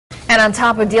And on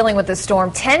top of dealing with the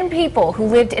storm, 10 people who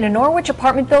lived in a Norwich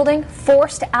apartment building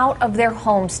forced out of their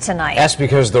homes tonight. That's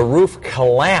because the roof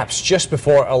collapsed just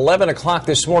before 11 o'clock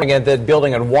this morning at that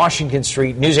building on Washington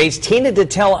Street. News 8's Tina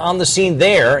Dettell on the scene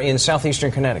there in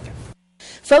southeastern Connecticut.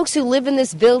 Folks who live in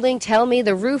this building tell me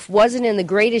the roof wasn't in the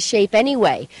greatest shape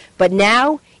anyway, but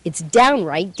now it's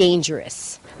downright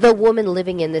dangerous. The woman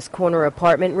living in this corner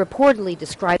apartment reportedly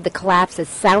described the collapse as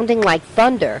sounding like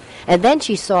thunder, and then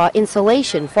she saw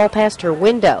insulation fall past her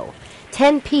window.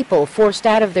 10 people forced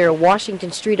out of their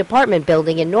Washington Street apartment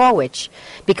building in Norwich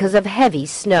because of heavy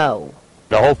snow.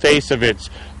 The whole face of it,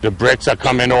 the bricks are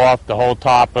coming off, the whole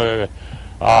top of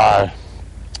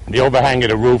the overhang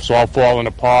of the roof's all falling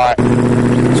apart.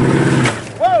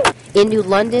 In New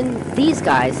London, these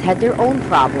guys had their own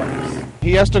problems.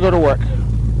 He has to go to work,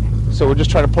 so we're just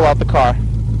trying to pull out the car.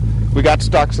 We got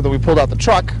stuck, so then we pulled out the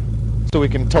truck so we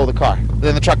can tow the car.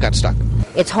 Then the truck got stuck.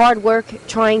 It's hard work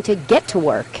trying to get to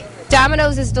work.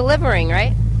 Domino's is delivering,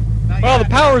 right? Well, the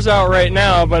power's out right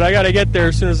now, but I got to get there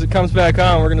as soon as it comes back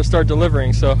on. We're going to start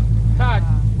delivering, so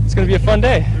it's going to be a fun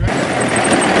day.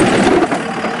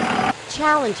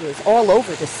 Challenges all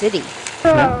over the city.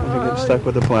 Yeah, I got stuck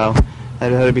with the plow. I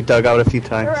had to be dug out a few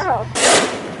times.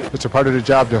 It's a part of the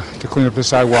job to clean up the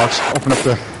sidewalks, open up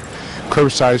the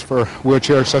curbsides for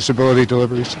wheelchair accessibility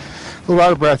deliveries. A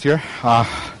lot of breath here. But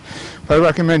I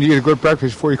recommend you eat a good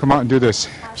breakfast before you come out and do this.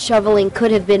 Shoveling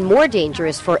could have been more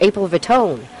dangerous for April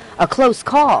Vitone. A close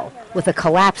call with a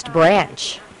collapsed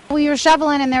branch. We were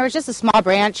shoveling and there was just a small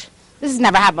branch. This has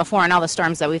never happened before in all the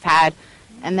storms that we've had.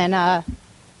 And then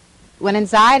went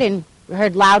inside and we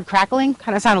heard loud crackling,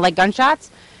 kind of sounded like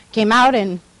gunshots. Came out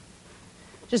and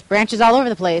just branches all over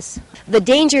the place. The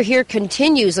danger here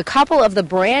continues. A couple of the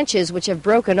branches which have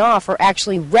broken off are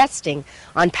actually resting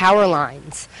on power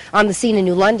lines. On the scene in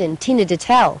New London, Tina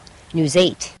Dettell, News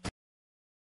 8.